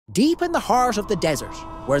Deep in the heart of the desert,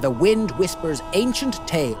 where the wind whispers ancient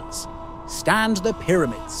tales, stand the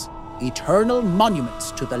pyramids, eternal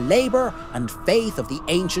monuments to the labor and faith of the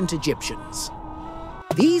ancient Egyptians.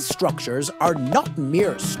 These structures are not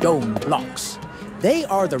mere stone blocks. They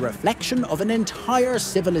are the reflection of an entire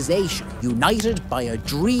civilization united by a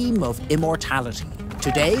dream of immortality.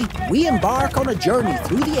 Today, we embark on a journey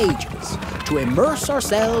through the ages to immerse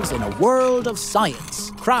ourselves in a world of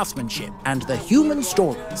science, craftsmanship, and the human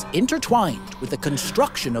stories intertwined with the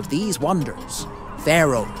construction of these wonders.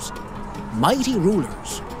 Pharaohs, mighty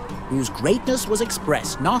rulers, whose greatness was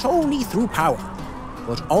expressed not only through power,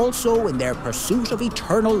 but also in their pursuit of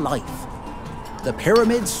eternal life. The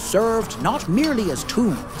pyramids served not merely as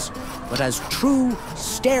tombs, but as true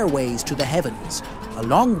stairways to the heavens,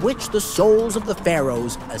 along which the souls of the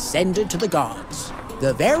pharaohs ascended to the gods.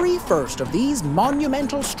 The very first of these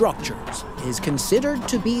monumental structures is considered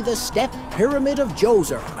to be the Step Pyramid of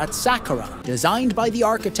Djoser at Saqqara, designed by the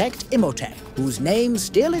architect Imhotep, whose name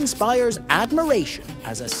still inspires admiration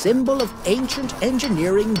as a symbol of ancient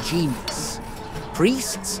engineering genius.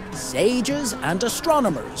 Priests, sages, and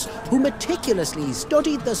astronomers who meticulously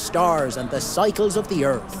studied the stars and the cycles of the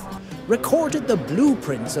earth recorded the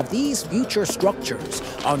blueprints of these future structures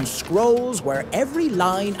on scrolls where every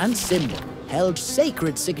line and symbol held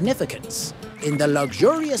sacred significance. In the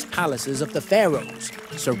luxurious palaces of the pharaohs,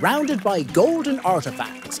 surrounded by golden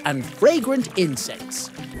artifacts and fragrant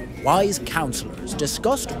incense, wise counselors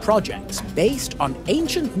discussed projects based on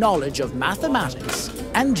ancient knowledge of mathematics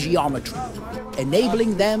and geometry,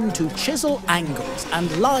 enabling them to chisel angles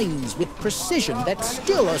and lines with precision that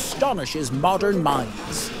still astonishes modern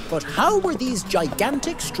minds. But how were these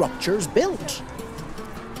gigantic structures built?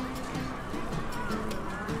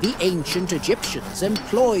 The ancient Egyptians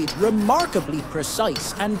employed remarkably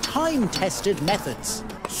precise and time-tested methods.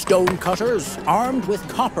 Stonecutters, armed with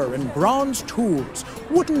copper and bronze tools,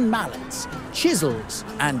 wooden mallets, chisels,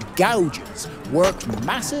 and gouges, worked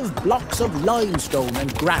massive blocks of limestone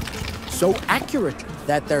and granite so accurately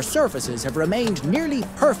that their surfaces have remained nearly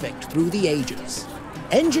perfect through the ages.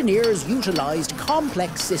 Engineers utilized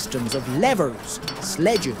complex systems of levers,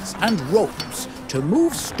 sledges, and ropes to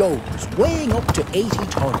move stones weighing up to 80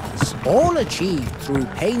 tons, all achieved through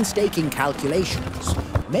painstaking calculations,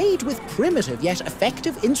 made with primitive yet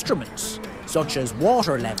effective instruments, such as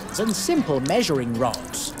water levels and simple measuring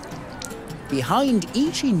rods. Behind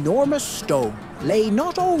each enormous stone lay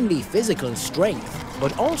not only physical strength,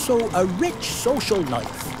 but also a rich social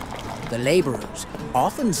life. The laborers,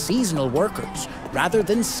 often seasonal workers, rather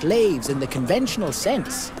than slaves in the conventional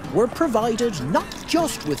sense, were provided not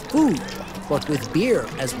just with food, but with beer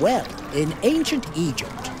as well. In ancient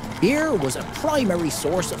Egypt, beer was a primary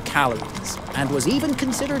source of calories and was even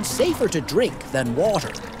considered safer to drink than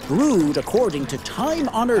water. Brewed according to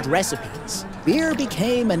time-honored recipes, beer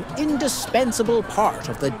became an indispensable part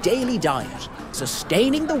of the daily diet,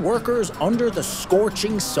 sustaining the workers under the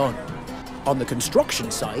scorching sun. On the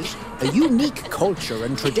construction site, a unique culture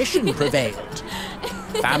and tradition prevailed.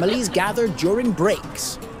 Families gathered during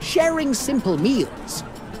breaks, sharing simple meals,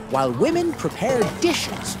 while women prepared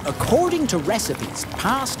dishes according to recipes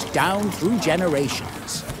passed down through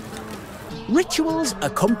generations. Rituals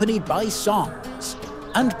accompanied by songs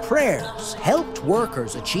and prayers helped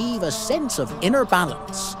workers achieve a sense of inner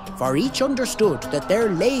balance, for each understood that their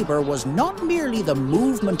labor was not merely the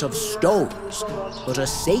movement of stones, but a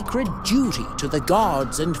sacred duty to the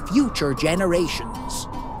gods and future generations.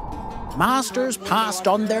 Masters passed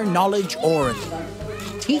on their knowledge orally,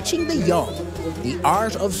 teaching the young the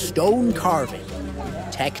art of stone carving,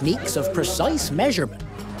 techniques of precise measurement.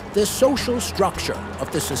 The social structure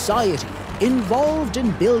of the society involved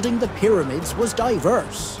in building the pyramids was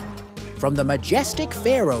diverse. From the majestic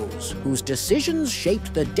pharaohs whose decisions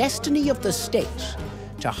shaped the destiny of the state,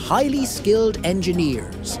 to highly skilled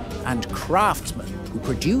engineers and craftsmen who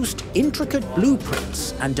produced intricate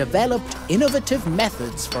blueprints and developed innovative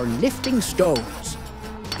methods for lifting stones.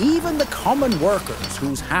 Even the common workers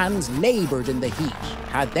whose hands labored in the heat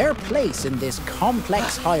had their place in this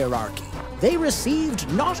complex hierarchy. They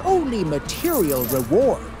received not only material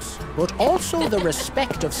rewards, but also the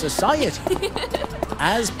respect of society,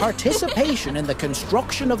 as participation in the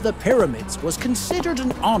construction of the pyramids was considered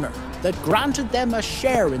an honor that granted them a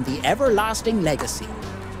share in the everlasting legacy.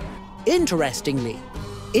 Interestingly,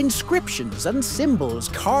 inscriptions and symbols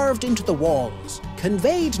carved into the walls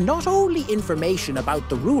conveyed not only information about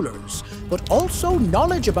the rulers, but also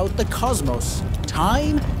knowledge about the cosmos,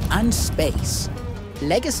 time, and space.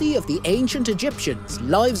 Legacy of the ancient Egyptians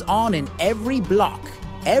lives on in every block,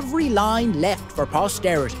 every line left for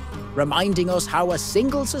posterity. reminding us how a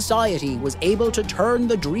single society was able to turn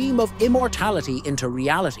the dream of immortality into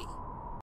reality.